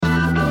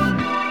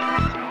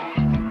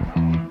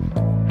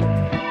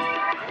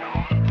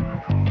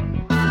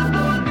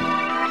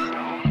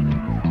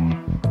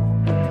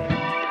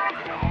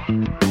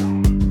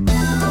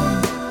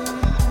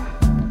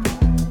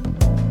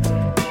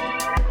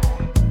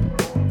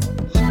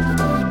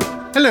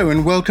Hello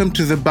and welcome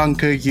to The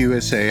Bunker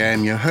USA. I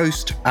am your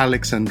host,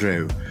 Alex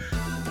Andreu.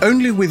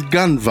 Only with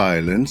gun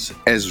violence,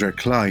 Ezra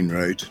Klein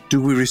wrote, do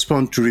we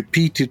respond to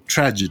repeated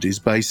tragedies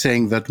by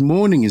saying that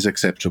mourning is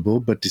acceptable,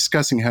 but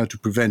discussing how to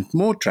prevent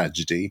more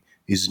tragedy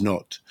is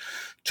not.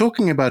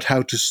 Talking about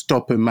how to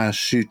stop a mass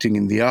shooting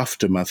in the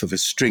aftermath of a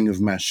string of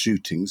mass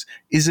shootings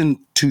isn't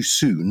too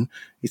soon,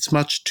 it's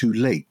much too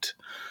late.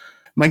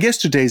 My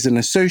guest today is an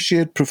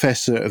associate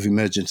professor of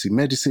emergency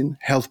medicine,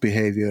 health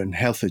behavior, and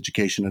health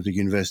education at the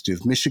University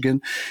of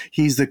Michigan.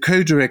 He's the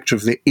co-director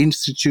of the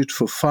Institute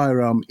for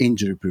Firearm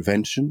Injury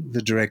Prevention,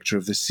 the director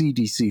of the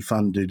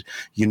CDC-funded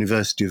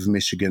University of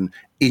Michigan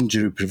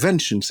Injury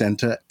Prevention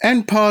Center,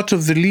 and part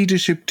of the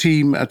leadership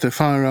team at the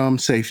Firearm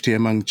Safety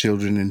Among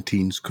Children and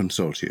Teens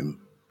Consortium.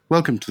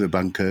 Welcome to The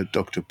Bunker,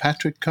 Dr.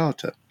 Patrick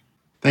Carter.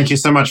 Thank you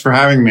so much for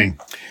having me.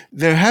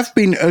 There have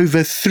been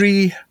over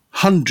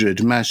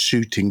 300 mass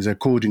shootings,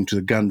 according to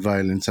the Gun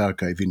Violence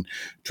Archive in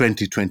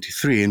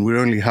 2023, and we're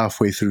only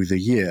halfway through the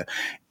year.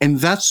 And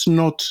that's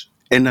not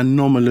an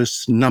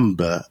anomalous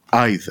number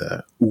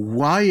either.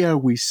 Why are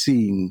we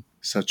seeing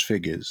such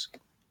figures?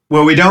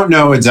 Well, we don't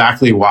know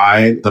exactly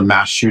why the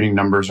mass shooting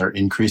numbers are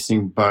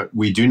increasing, but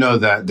we do know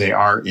that they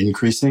are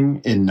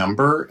increasing in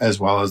number,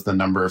 as well as the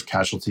number of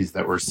casualties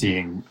that we're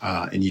seeing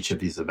in each of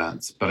these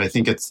events. But I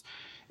think it's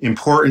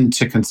important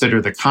to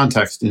consider the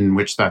context in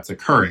which that's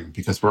occurring,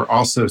 because we're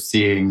also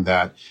seeing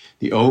that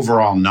the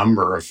overall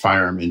number of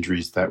firearm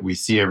injuries that we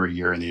see every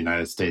year in the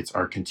United States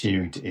are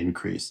continuing to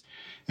increase.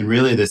 And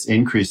really, this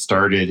increase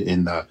started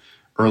in the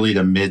early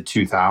to mid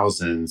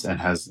 2000s and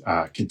has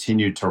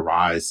continued to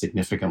rise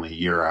significantly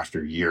year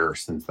after year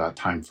since that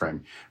time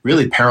frame,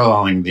 really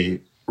paralleling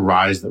the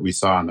rise that we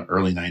saw in the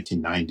early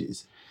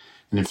 1990s.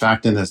 And in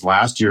fact, in this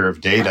last year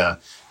of data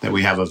that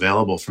we have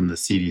available from the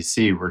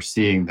CDC, we're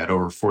seeing that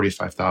over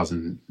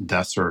 45,000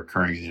 deaths are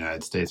occurring in the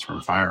United States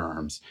from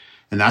firearms.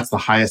 And that's the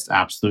highest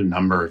absolute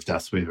number of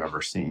deaths we've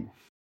ever seen.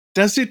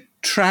 Does it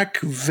track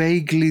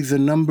vaguely the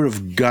number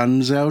of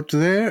guns out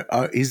there?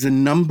 Is the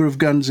number of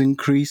guns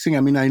increasing?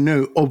 I mean, I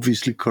know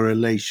obviously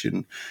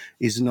correlation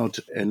is not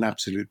an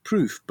absolute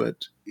proof,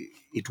 but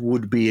it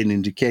would be an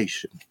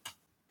indication.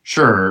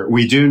 Sure.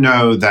 We do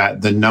know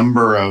that the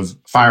number of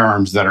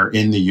firearms that are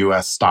in the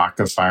U.S. stock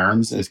of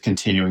firearms is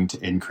continuing to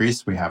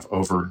increase. We have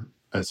over,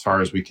 as far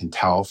as we can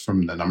tell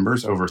from the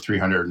numbers, over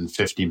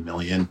 350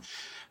 million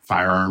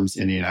firearms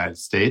in the United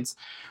States.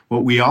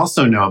 What we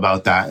also know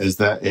about that is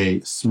that a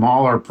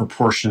smaller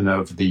proportion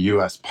of the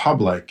U.S.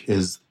 public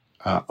is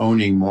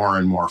owning more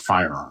and more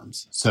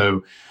firearms.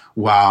 So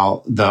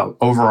while the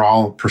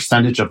overall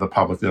percentage of the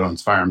public that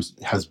owns firearms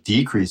has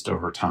decreased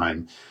over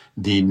time,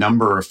 the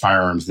number of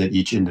firearms that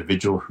each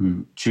individual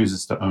who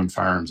chooses to own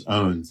firearms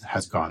owns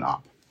has gone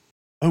up.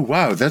 Oh,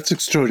 wow, that's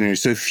extraordinary.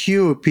 So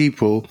fewer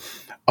people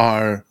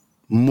are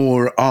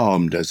more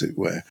armed, as it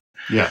were.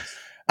 Yes.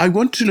 I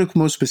want to look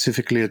more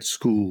specifically at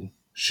school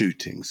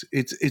shootings.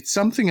 It's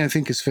something I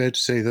think is fair to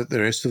say that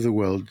the rest of the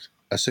world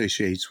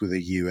associates with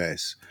the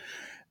US.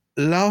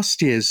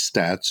 Last year's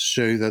stats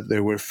show that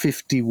there were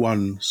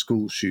 51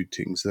 school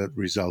shootings that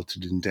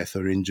resulted in death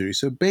or injury,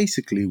 so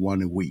basically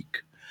one a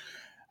week.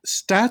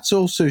 Stats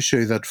also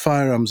show that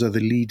firearms are the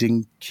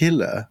leading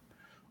killer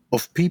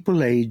of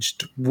people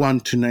aged 1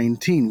 to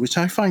 19, which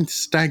I find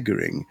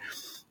staggering.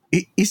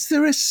 Is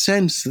there a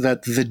sense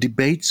that the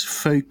debate's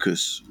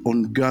focus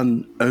on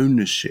gun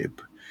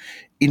ownership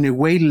in a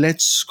way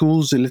lets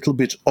schools a little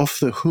bit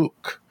off the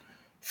hook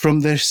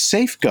from their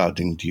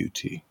safeguarding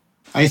duty?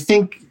 I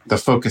think the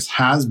focus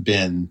has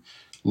been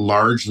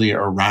largely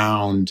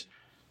around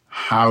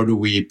how do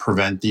we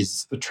prevent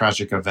these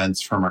tragic events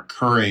from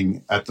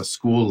occurring at the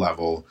school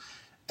level.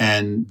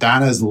 And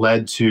that has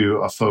led to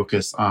a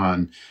focus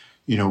on,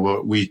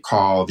 what we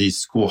call these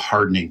school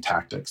hardening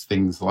tactics,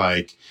 things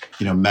like,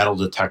 metal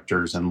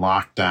detectors and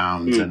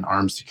lockdowns and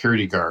armed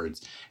security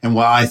guards. And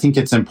while I think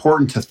it's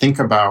important to think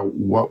about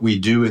what we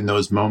do in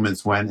those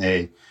moments when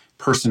a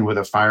person with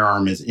a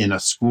firearm is in a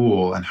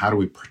school and how do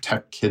we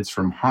protect kids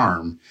from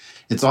harm,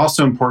 it's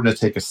also important to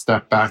take a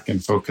step back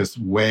and focus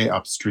way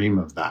upstream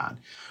of that.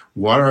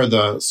 What are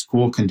the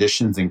school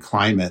conditions and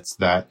climates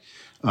that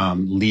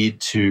lead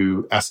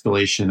to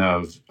escalation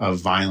of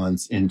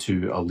violence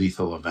into a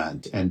lethal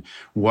event? And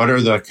what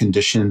are the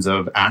conditions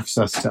of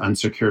access to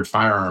unsecured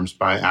firearms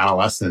by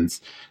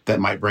adolescents that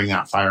might bring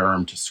that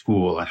firearm to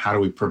school? And how do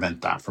we prevent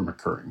that from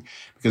occurring?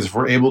 Because if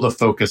we're able to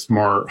focus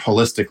more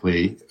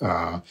holistically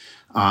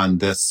on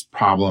this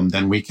problem,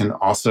 then we can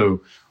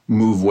also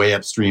move way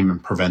upstream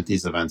and prevent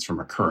these events from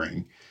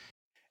occurring.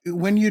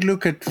 When you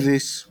look at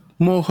this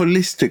more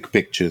holistic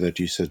picture that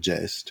you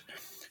suggest,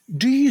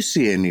 do you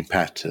see any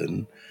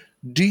pattern?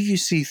 Do you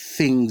see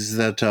things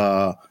that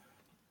are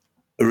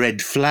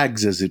red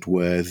flags, as it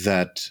were,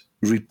 that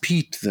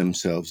repeat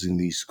themselves in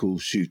these school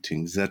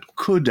shootings that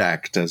could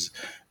act as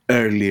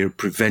earlier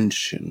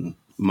prevention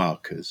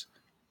markers?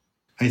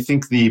 I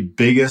think the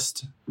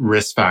biggest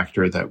risk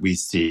factor that we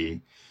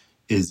see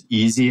is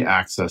easy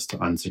access to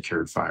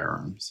unsecured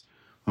firearms.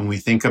 When we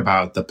think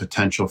about the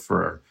potential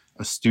for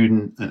a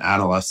student, an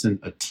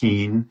adolescent, a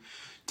teen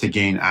to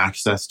gain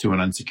access to an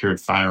unsecured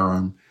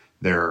firearm.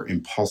 They're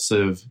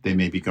impulsive. They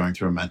may be going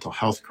through a mental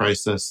health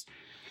crisis.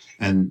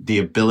 And the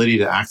ability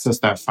to access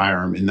that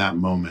firearm in that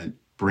moment,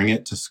 bring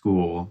it to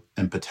school,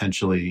 and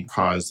potentially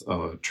cause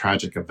a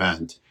tragic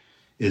event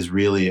is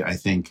really, I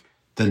think,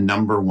 the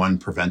number one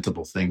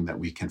preventable thing that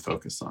we can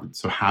focus on.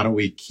 So how do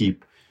we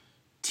keep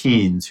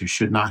teens who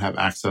should not have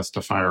access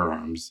to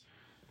firearms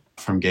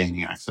from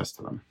gaining access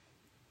to them?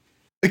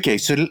 Okay,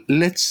 so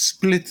let's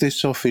split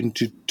this off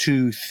into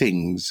two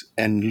things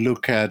and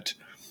look at,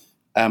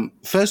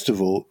 first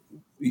of all,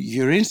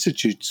 your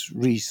institute's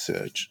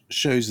research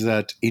shows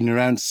that in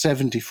around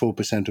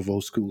 74% of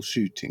all school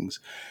shootings,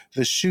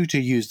 the shooter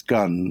used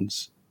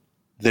guns,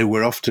 there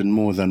were often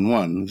more than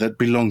one, that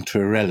belonged to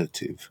a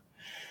relative.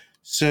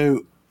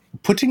 So,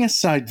 putting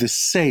aside the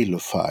sale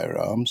of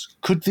firearms,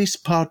 could this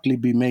partly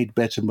be made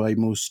better by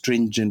more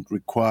stringent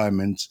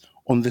requirements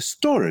on the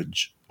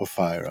storage of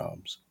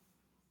firearms?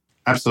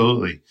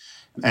 Absolutely.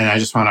 And I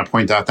just want to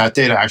point out that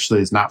data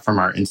actually is not from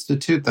our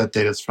institute. That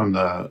data is from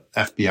the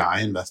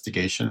FBI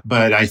investigation.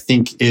 But I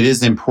think it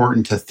is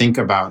important to think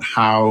about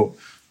how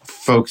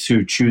folks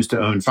who choose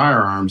to own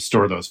firearms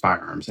store those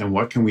firearms and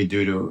what can we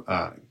do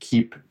to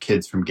keep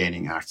kids from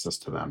gaining access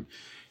to them.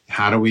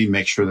 How do we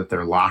make sure that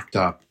they're locked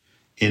up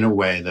in a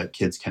way that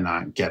kids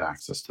cannot get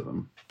access to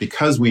them?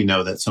 Because we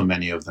know that so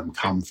many of them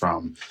come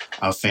from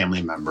a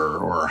family member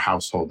or a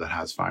household that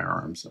has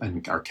firearms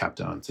and are kept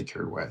in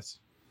unsecured ways.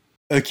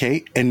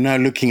 Okay, and now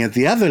looking at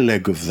the other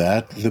leg of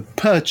that, the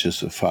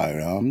purchase of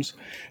firearms,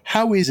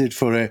 how is it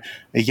for a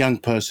young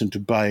person to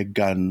buy a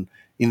gun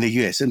in the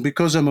US? And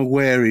because I'm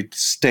aware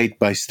it's state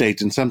by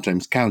state and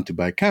sometimes county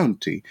by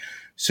county,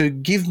 so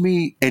give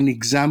me an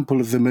example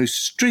of the most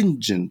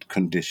stringent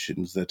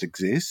conditions that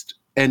exist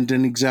and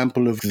an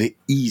example of the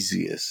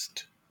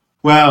easiest.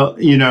 Well,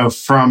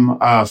 from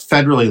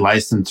federally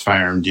licensed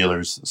firearm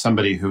dealers,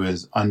 somebody who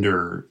is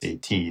under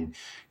 18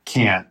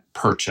 can't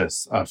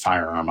purchase a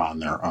firearm on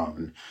their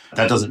own.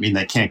 That doesn't mean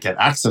they can't get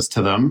access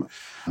to them.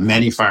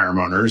 Many firearm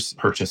owners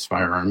purchase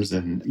firearms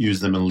and use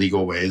them in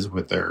legal ways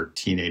with their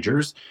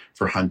teenagers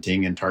for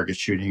hunting and target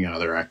shooting and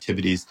other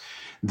activities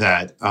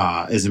that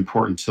is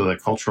important to the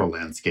cultural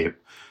landscape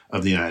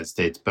of the United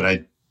States. But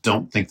I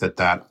don't think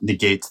that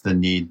negates the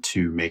need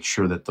to make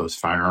sure that those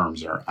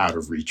firearms are out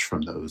of reach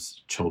from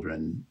those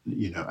children,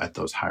 at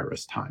those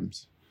high-risk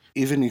times.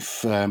 Even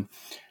if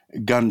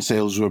gun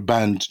sales were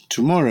banned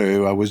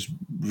tomorrow, I was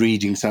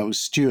reading,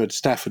 Stuart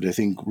Stafford, I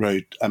think,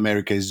 wrote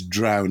America is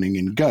drowning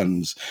in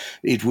guns.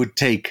 It would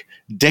take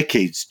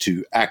decades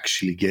to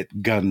actually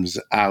get guns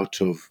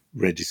out of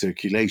ready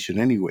circulation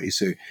anyway.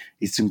 So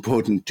it's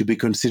important to be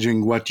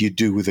considering what you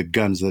do with the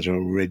guns that are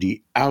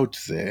already out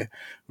there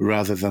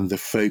rather than the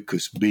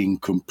focus being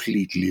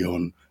completely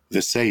on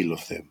the sale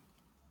of them.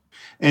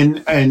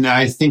 And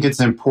I think it's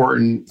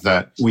important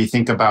that we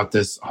think about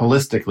this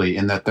holistically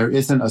in that there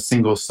isn't a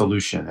single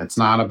solution. It's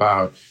not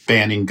about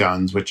banning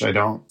guns, which I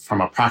don't,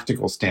 from a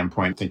practical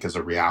standpoint, think is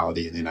a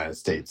reality in the United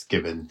States,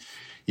 given,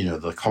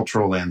 the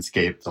cultural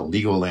landscape, the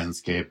legal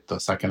landscape, the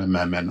Second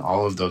Amendment,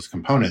 all of those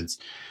components.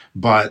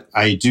 But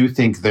I do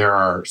think there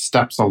are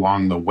steps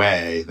along the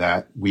way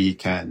that we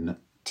can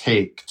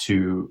take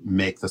to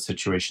make the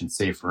situation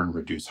safer and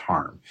reduce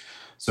harm.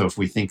 So if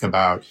we think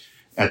about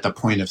at the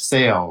point of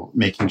sale,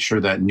 making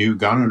sure that new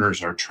gun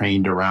owners are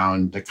trained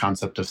around the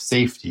concept of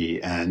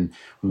safety and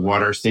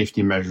what are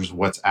safety measures,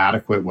 what's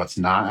adequate, what's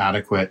not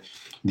adequate,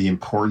 the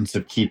importance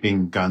of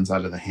keeping guns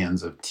out of the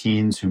hands of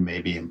teens who may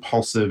be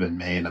impulsive and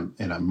may,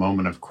 in a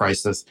moment of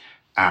crisis,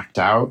 act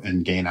out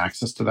and gain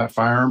access to that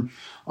firearm,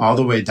 all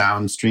the way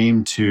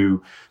downstream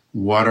to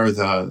what are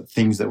the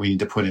things that we need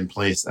to put in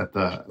place at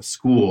the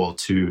school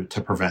to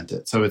prevent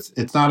it. So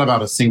it's not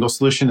about a single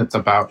solution. It's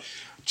about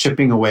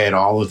chipping away at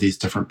all of these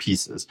different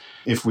pieces.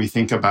 If we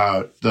think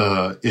about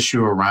the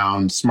issue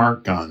around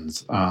smart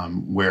guns,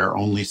 where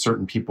only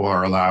certain people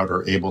are allowed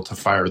or able to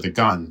fire the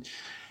gun,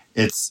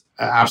 it's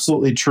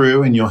absolutely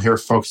true, and you'll hear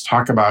folks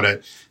talk about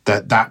it,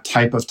 that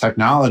type of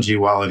technology,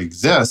 while it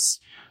exists,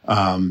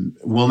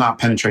 will not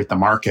penetrate the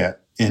market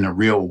in a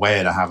real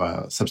way to have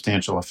a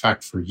substantial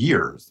effect for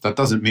years. That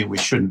doesn't mean we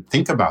shouldn't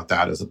think about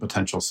that as a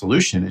potential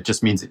solution. It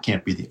just means it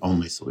can't be the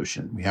only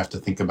solution. We have to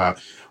think about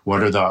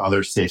what are the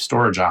other safe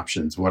storage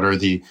options? What are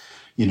the,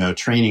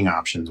 training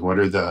options? What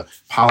are the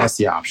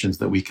policy options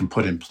that we can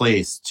put in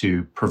place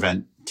to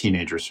prevent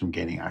teenagers from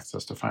gaining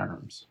access to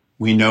firearms?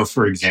 We know,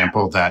 for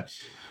example, that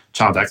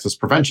child access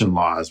prevention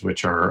laws,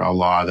 which are a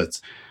law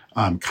that's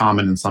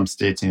common in some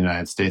states in the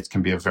United States,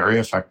 can be a very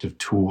effective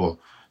tool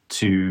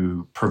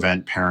to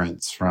prevent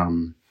parents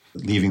from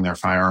leaving their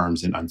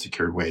firearms in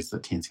unsecured ways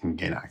that teens can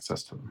gain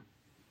access to them.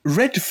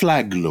 Red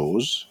flag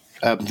laws,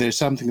 there's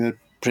something that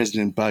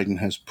President Biden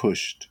has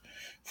pushed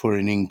for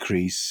an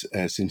increase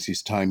since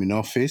his time in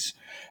office.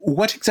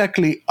 What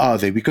exactly are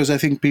they? Because I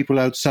think people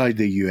outside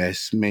the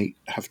US may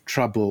have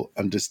trouble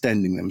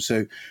understanding them.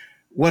 So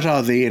what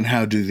are they and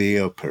how do they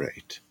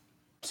operate?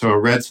 So a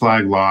red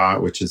flag law,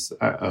 which is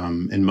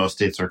in most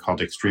states are called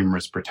extreme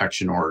risk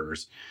protection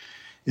orders,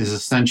 is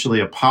essentially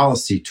a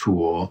policy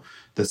tool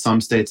that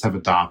some states have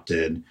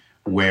adopted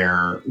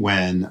where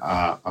when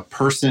a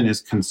person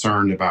is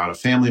concerned about a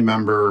family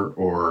member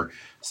or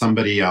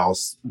somebody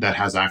else that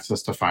has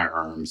access to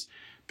firearms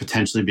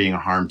potentially being a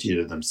harm to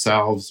either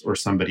themselves or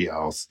somebody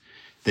else,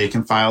 they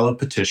can file a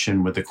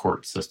petition with the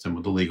court system,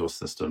 with the legal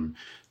system,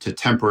 to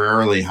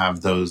temporarily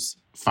have those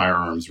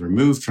firearms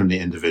removed from the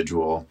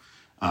individual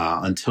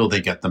until they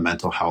get the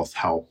mental health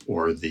help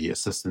or the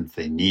assistance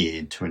they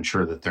need to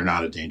ensure that they're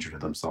not a danger to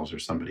themselves or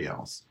somebody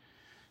else.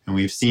 And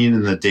we've seen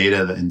in the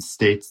data that in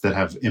states that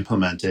have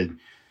implemented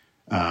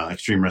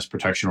extreme risk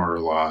protection order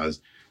laws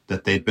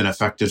that they've been an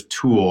effective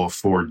tool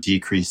for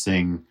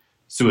decreasing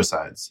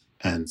suicides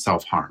and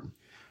self-harm.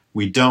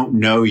 We don't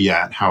know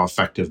yet how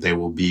effective they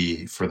will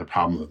be for the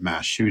problem of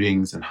mass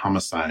shootings and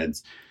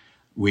homicides.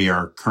 We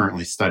are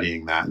currently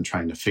studying that and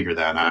trying to figure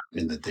that out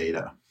in the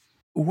data.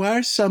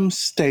 Were some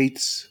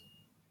states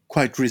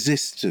quite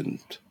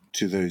resistant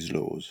to those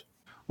laws?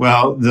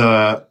 Well,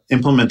 the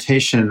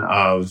implementation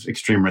of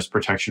extreme risk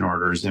protection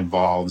orders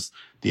involves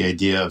the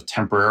idea of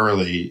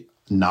temporarily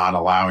not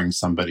allowing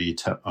somebody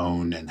to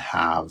own and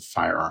have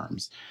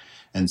firearms.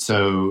 And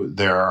so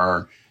there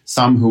are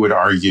some who would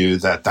argue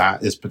that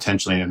that is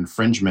potentially an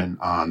infringement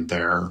on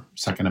their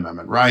Second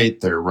Amendment right,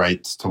 their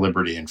rights to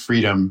liberty and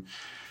freedom.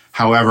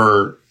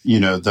 However,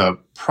 the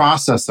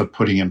process of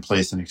putting in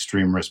place an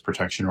extreme risk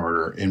protection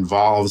order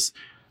involves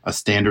a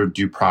standard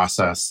due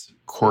process,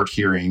 court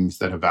hearings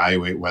that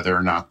evaluate whether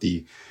or not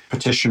the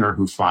petitioner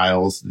who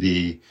files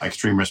the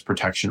extreme risk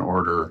protection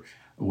order,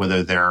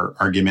 whether their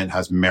argument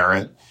has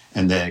merit,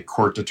 and the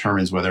court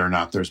determines whether or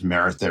not there's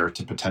merit there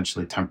to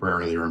potentially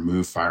temporarily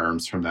remove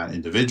firearms from that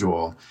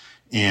individual,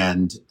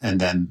 and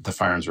then the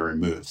firearms are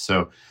removed.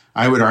 So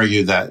I would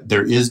argue that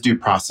there is due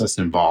process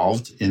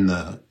involved in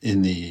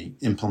the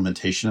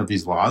implementation of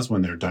these laws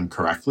when they're done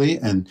correctly,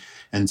 and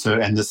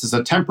this is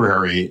a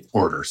temporary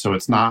order, so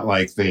it's not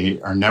like they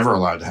are never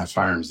allowed to have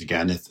firearms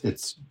again.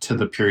 It's to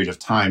the period of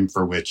time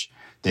for which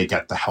they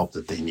get the help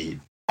that they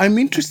need. I'm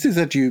interested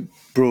that you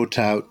brought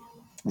out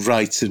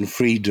rights and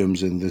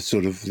freedoms and the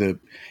sort of the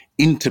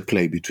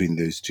interplay between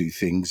those two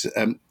things.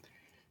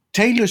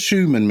 Taylor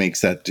Schumann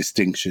makes that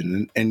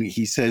distinction, and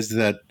he says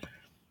that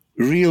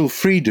real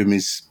freedom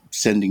is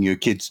sending your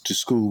kids to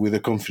school with the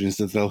confidence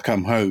that they'll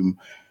come home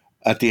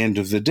at the end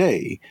of the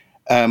day.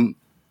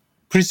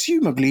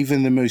 Presumably,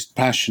 even the most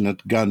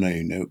passionate gun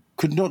owner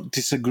could not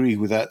disagree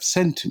with that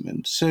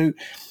sentiment. So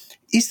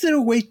is there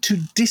a way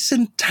to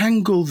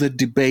disentangle the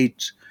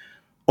debate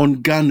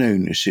on gun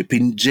ownership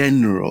in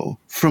general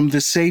from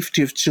the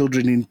safety of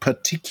children in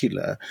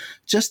particular,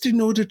 just in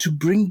order to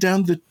bring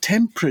down the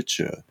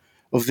temperature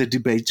of the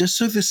debate, just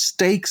so the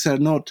stakes are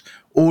not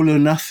all or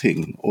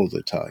nothing all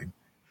the time?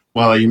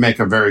 Well, you make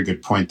a very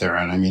good point there.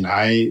 And I mean,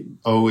 I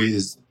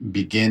always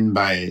begin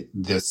by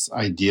this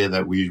idea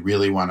that we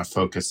really want to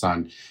focus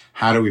on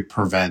how do we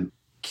prevent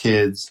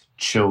kids,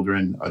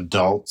 children,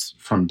 adults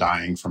from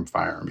dying from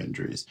firearm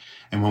injuries.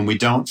 And when we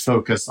don't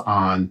focus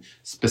on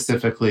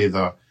specifically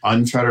the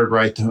unfettered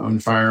right to own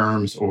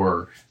firearms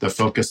or the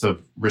focus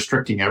of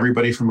restricting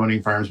everybody from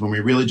owning firearms, when we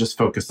really just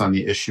focus on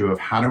the issue of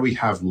how do we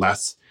have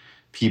less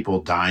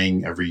people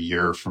dying every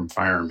year from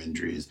firearm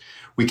injuries,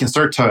 we can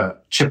start to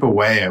chip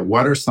away at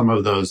what are some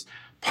of those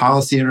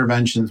policy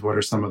interventions, what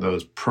are some of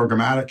those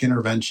programmatic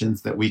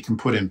interventions that we can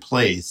put in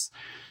place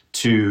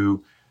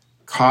to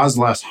cause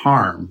less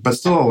harm, but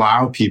still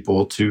allow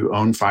people to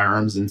own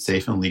firearms in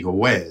safe and legal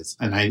ways.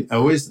 And I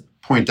always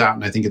point out,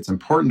 and I think it's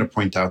important to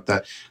point out,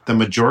 that the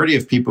majority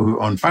of people who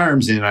own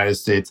firearms in the United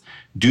States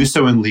do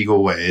so in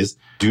legal ways,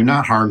 do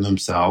not harm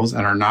themselves,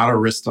 and are not a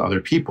risk to other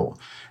people.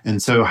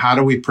 And so how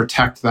do we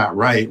protect that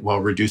right while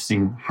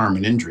reducing harm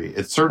and injury?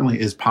 It certainly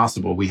is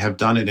possible. We have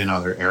done it in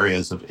other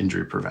areas of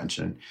injury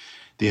prevention.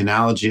 The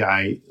analogy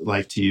I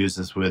like to use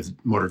is with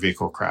motor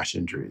vehicle crash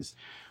injuries.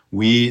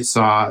 We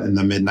saw in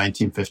the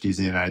mid-1950s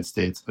in the United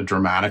States a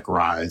dramatic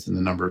rise in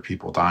the number of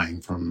people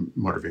dying from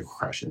motor vehicle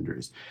crash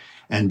injuries.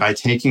 And by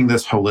taking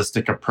this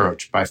holistic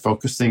approach, by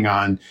focusing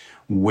on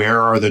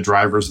where are the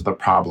drivers of the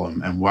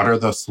problem and what are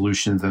the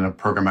solutions in a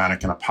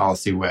programmatic and a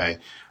policy way,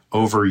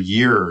 over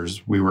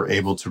years, we were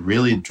able to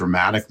really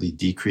dramatically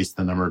decrease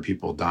the number of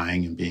people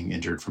dying and being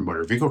injured from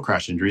motor vehicle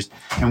crash injuries.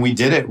 And we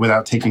did it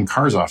without taking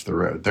cars off the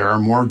road. There are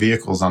more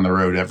vehicles on the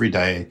road every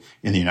day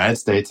in the United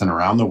States and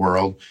around the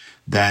world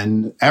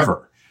than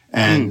ever.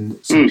 And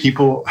so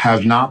people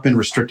have not been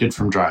restricted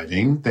from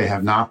driving. They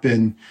have not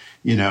been,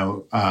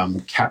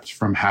 kept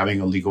from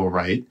having a legal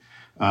right.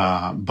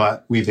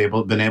 But we've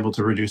been able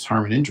to reduce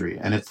harm and injury.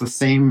 And it's the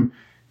same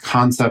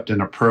concept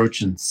and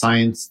approach and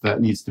science that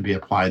needs to be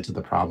applied to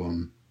the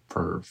problem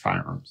for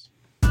firearms.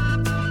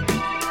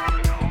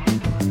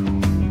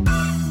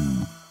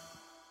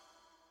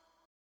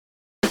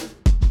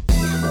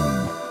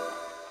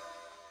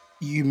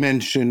 You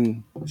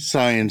mention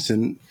science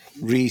and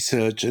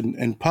research,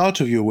 and part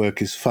of your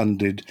work is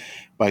funded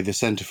by the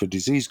Center for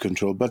Disease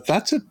Control, but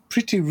that's a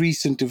pretty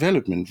recent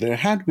development. There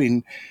had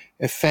been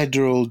a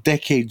federal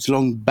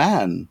decades-long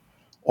ban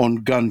on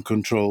gun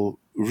control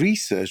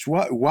research.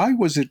 Why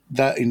was it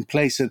that in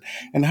place?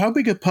 And how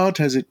big a part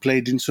has it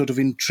played in sort of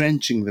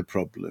entrenching the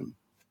problem?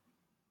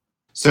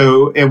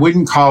 So I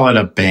wouldn't call it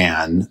a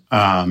ban.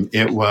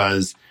 It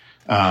was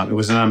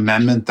an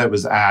amendment that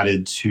was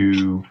added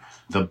to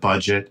the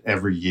budget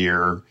every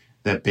year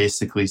that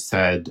basically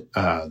said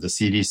the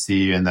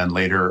CDC and then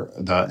later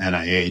the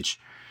NIH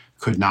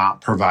could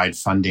not provide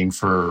funding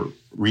for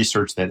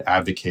research that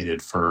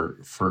advocated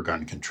for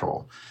gun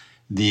control.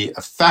 The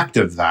effect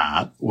of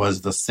that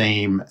was the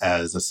same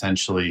as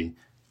essentially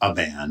a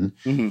ban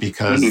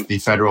because the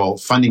federal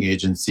funding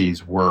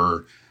agencies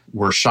were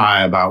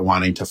shy about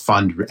wanting to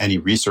fund any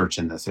research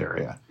in this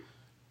area.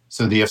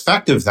 So the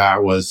effect of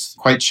that was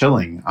quite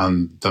chilling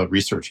on the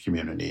research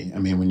community. I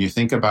mean, when you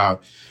think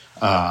about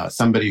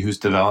somebody who's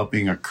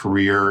developing a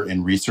career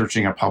in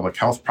researching a public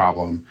health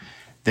problem,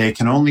 they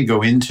can only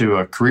go into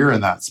a career in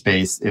that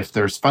space if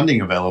there's funding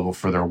available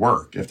for their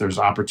work, if there's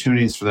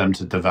opportunities for them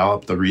to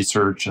develop the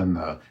research and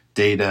the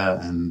data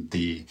and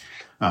the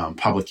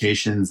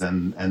publications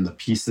and the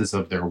pieces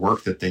of their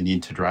work that they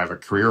need to drive a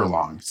career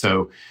along.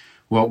 So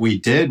what we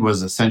did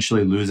was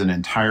essentially lose an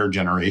entire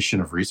generation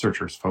of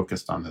researchers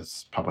focused on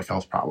this public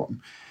health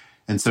problem.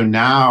 And so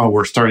now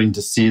we're starting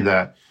to see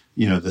that,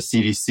 the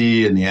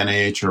CDC and the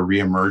NIH are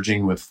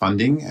reemerging with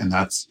funding, and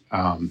that's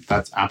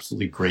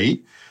absolutely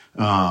great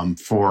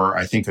for,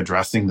 I think,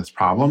 addressing this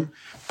problem.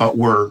 But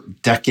we're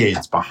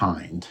decades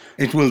behind.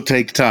 It will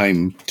take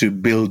time to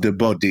build a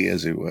body,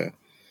 as it were.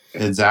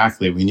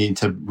 Exactly. We need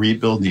to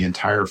rebuild the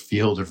entire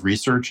field of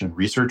research and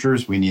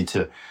researchers. We need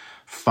to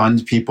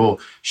fund people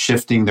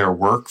shifting their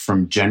work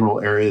from general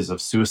areas of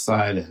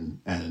suicide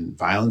and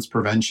violence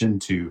prevention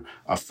to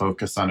a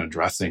focus on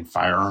addressing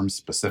firearms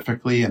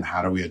specifically. And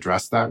how do we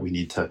address that? We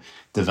need to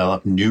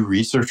develop new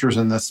researchers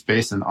in this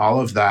space. And all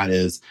of that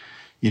is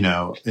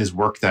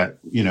work that,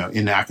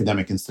 in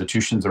academic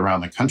institutions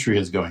around the country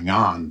is going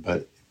on,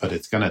 but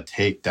it's going to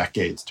take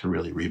decades to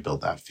really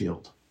rebuild that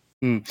field.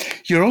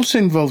 You're also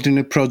involved in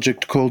a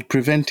project called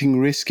Preventing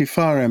Risky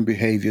Firearm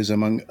Behaviors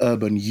Among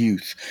Urban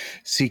Youth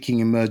Seeking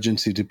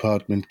Emergency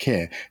Department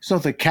Care. It's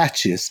not the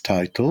catchiest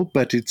title,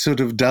 but it sort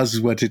of does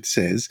what it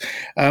says.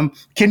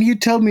 Can you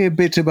tell me a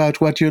bit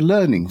about what you're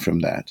learning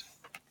from that?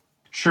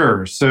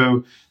 Sure.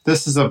 So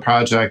this is a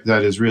project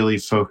that is really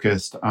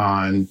focused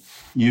on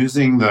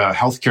using the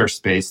healthcare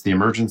space, the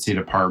emergency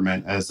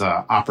department, as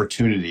an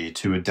opportunity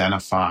to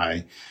identify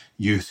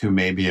youth who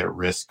may be at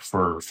risk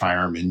for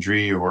firearm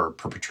injury or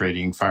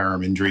perpetrating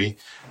firearm injury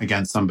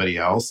against somebody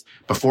else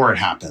before it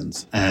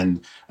happens,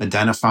 and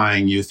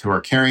identifying youth who are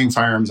carrying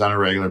firearms on a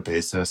regular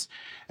basis,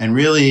 and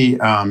really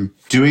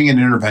doing an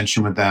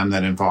intervention with them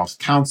that involves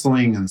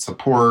counseling and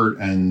support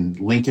and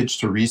linkage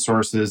to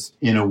resources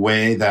in a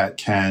way that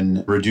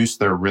can reduce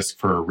their risk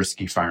for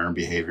risky firearm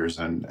behaviors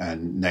and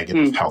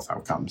negative health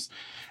outcomes.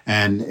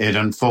 And it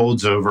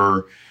unfolds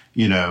over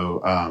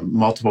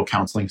multiple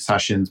counseling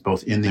sessions,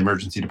 both in the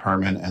emergency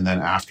department and then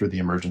after the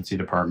emergency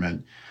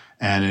department.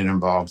 And it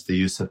involves the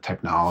use of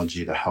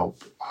technology to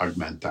help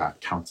augment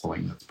that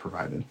counseling that's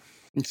provided.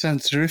 It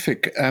sounds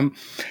terrific.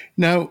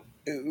 Now,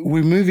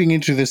 we're moving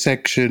into the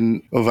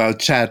section of our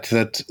chat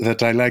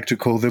that I like to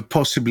call the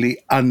possibly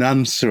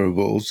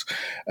unanswerables.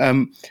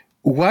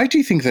 Why do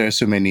you think there are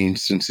so many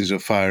instances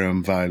of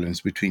firearm violence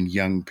between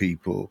young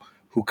people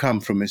who come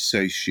from a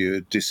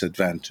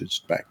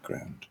socio-disadvantaged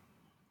background?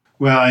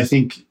 Well, I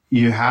think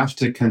you have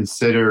to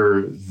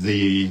consider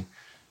the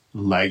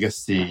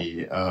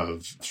legacy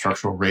of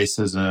structural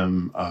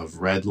racism, of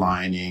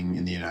redlining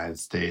in the United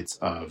States,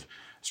 of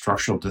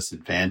structural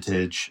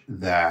disadvantage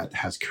that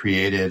has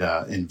created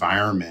an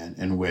environment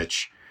in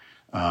which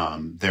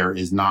there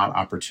is not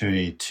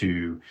opportunity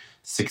to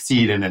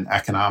succeed in an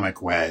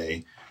economic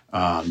way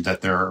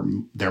that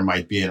there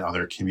might be in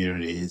other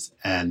communities,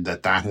 and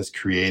that has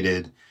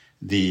created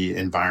the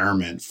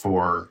environment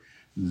for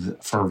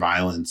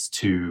violence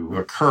to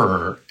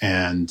occur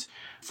and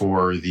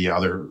for the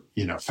other,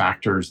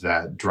 factors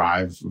that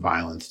drive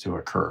violence to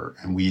occur.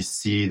 And we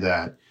see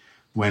that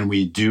when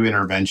we do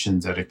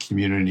interventions at a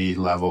community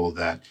level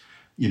that,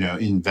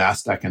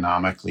 invest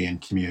economically in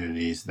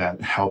communities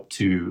that help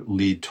to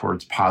lead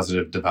towards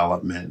positive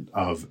development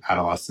of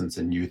adolescents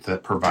and youth,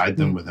 that provide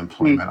them with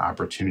employment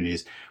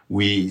opportunities,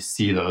 we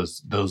see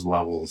those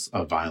levels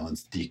of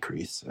violence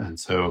decrease. And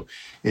so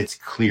it's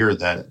clear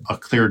that a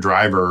clear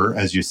driver,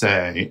 as you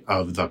say,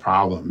 of the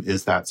problem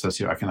is that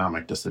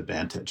socioeconomic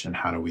disadvantage. And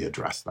how do we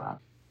address that?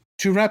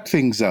 To wrap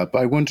things up,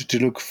 I wanted to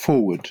look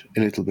forward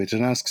a little bit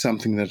and ask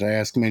something that I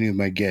ask many of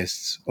my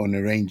guests on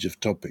a range of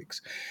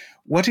topics.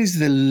 What is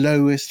the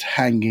lowest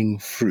hanging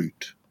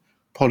fruit,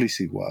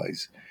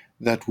 policy-wise,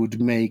 that would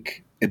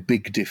make a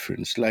big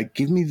difference? Like,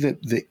 give me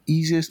the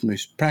easiest,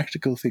 most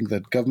practical thing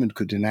that government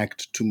could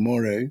enact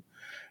tomorrow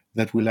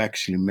that will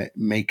actually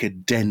make a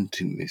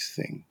dent in this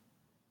thing.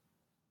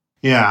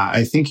 Yeah,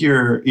 I think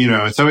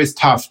it's always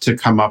tough to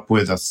come up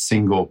with a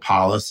single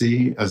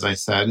policy. As I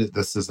said,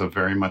 this is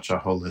very much a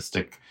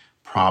holistic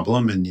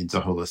problem and needs a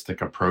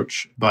holistic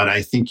approach. But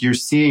I think you're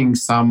seeing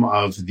some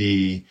of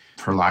the,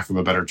 for lack of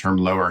a better term,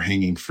 lower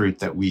hanging fruit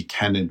that we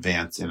can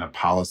advance in a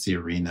policy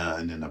arena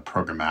and in a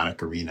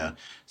programmatic arena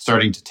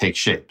starting to take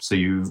shape. So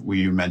you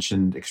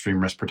mentioned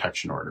extreme risk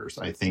protection orders.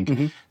 I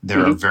think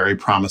they're a very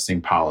promising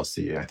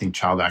policy. I think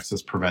child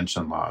access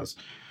prevention laws.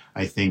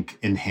 I think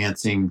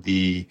enhancing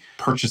the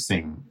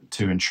purchasing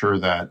to ensure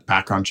that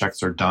background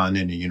checks are done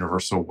in a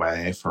universal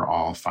way for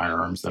all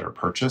firearms that are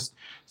purchased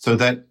so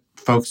that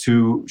folks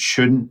who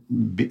shouldn't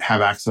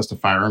have access to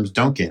firearms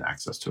don't gain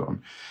access to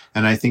them.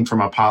 And I think from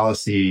a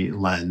policy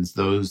lens,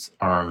 those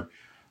are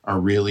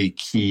really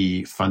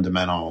key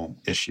fundamental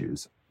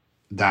issues.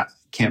 That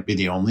can't be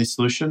the only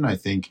solution. I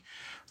think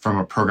from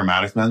a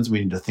programmatic lens,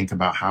 we need to think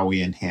about how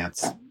we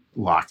enhance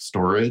locked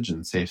storage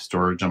and safe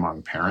storage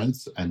among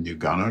parents and new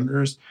gun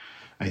owners.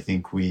 I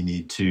think we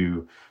need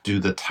to do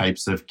the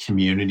types of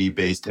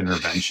community-based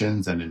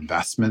interventions and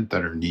investment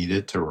that are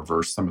needed to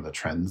reverse some of the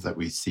trends that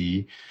we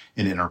see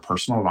in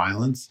interpersonal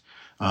violence.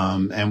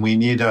 And we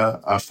need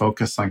a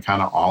focus on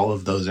kind of all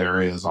of those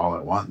areas all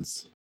at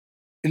once.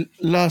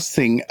 Last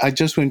thing, I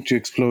just want to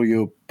explore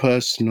your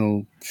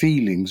personal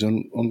feelings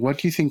on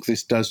what you think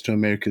this does to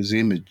America's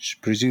image.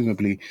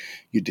 Presumably,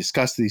 you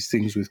discuss these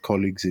things with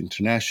colleagues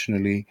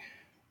internationally.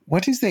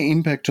 What is the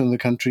impact on the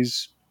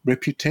country's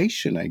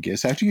reputation, I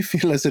guess? How do you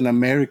feel as an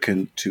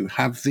American to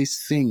have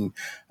this thing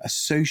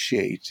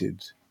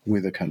associated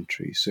with a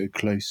country so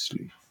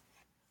closely?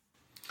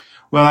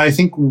 Well, I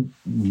think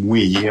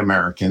we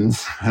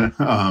Americans,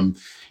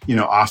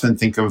 often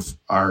think of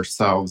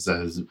ourselves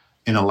as,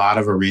 in a lot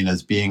of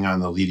arenas, being on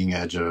the leading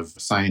edge of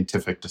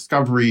scientific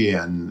discovery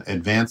and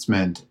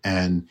advancement.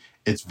 And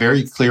it's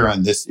very clear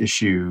on this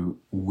issue,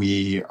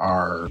 we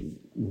are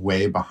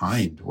way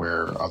behind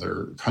where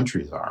other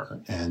countries are.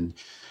 And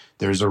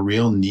there's a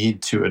real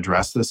need to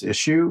address this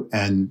issue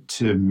and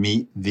to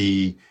meet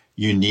the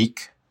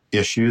unique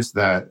issues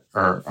that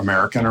are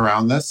American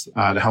around this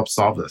to help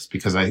solve this,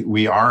 because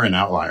we are an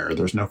outlier.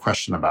 There's no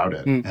question about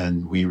it.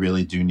 And we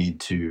really do need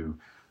to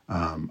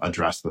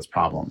address this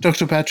problem.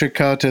 Dr. Patrick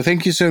Carter,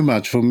 thank you so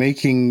much for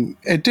making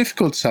a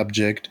difficult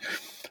subject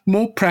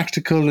more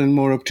practical and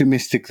more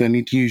optimistic than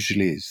it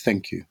usually is.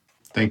 Thank you.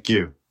 Thank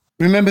you.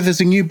 Remember, there's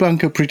a new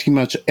bunker pretty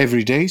much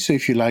every day, so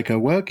if you like our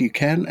work, you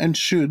can and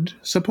should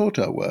support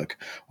our work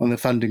on the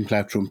funding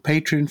platform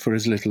Patreon for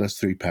as little as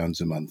 £3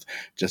 a month.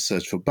 Just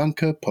search for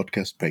Bunker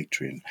Podcast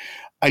Patreon.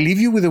 I leave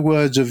you with the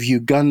words of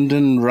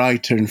Ugandan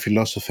writer and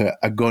philosopher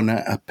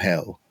Agona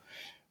Appel.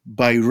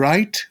 By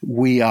right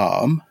we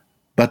arm,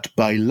 but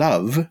by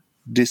love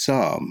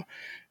disarm.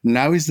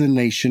 Now is the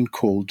nation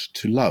called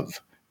to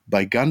love.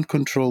 By gun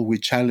control we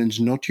challenge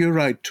not your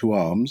right to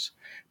arms,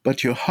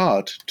 but your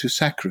heart to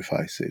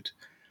sacrifice it.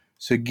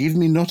 So give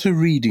me not a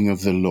reading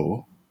of the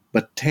law,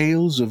 but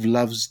tales of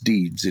love's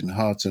deeds in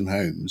hearts and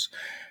homes,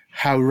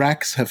 how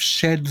racks have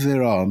shed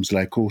their arms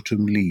like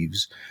autumn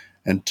leaves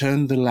and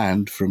turned the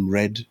land from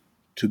red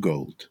to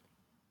gold.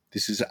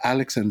 This is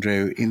Alex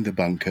Andreou in the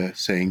bunker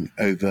saying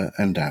over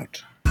and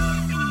out.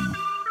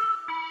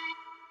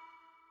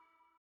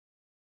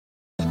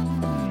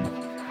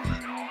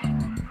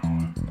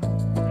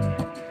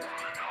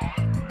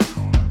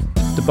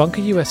 The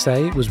Bunker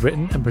USA was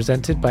written and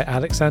presented by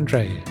Alex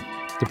Andreou.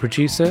 The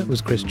producer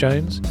was Chris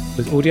Jones,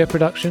 with audio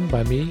production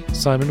by me,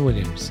 Simon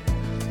Williams.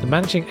 The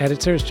managing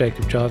editor is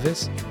Jacob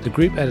Jarvis, the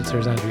group editor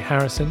is Andrew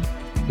Harrison,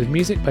 with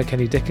music by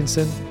Kenny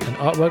Dickinson and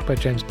artwork by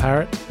James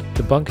Parrott.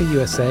 The Bunker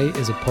USA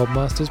is a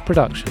Podmasters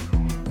production.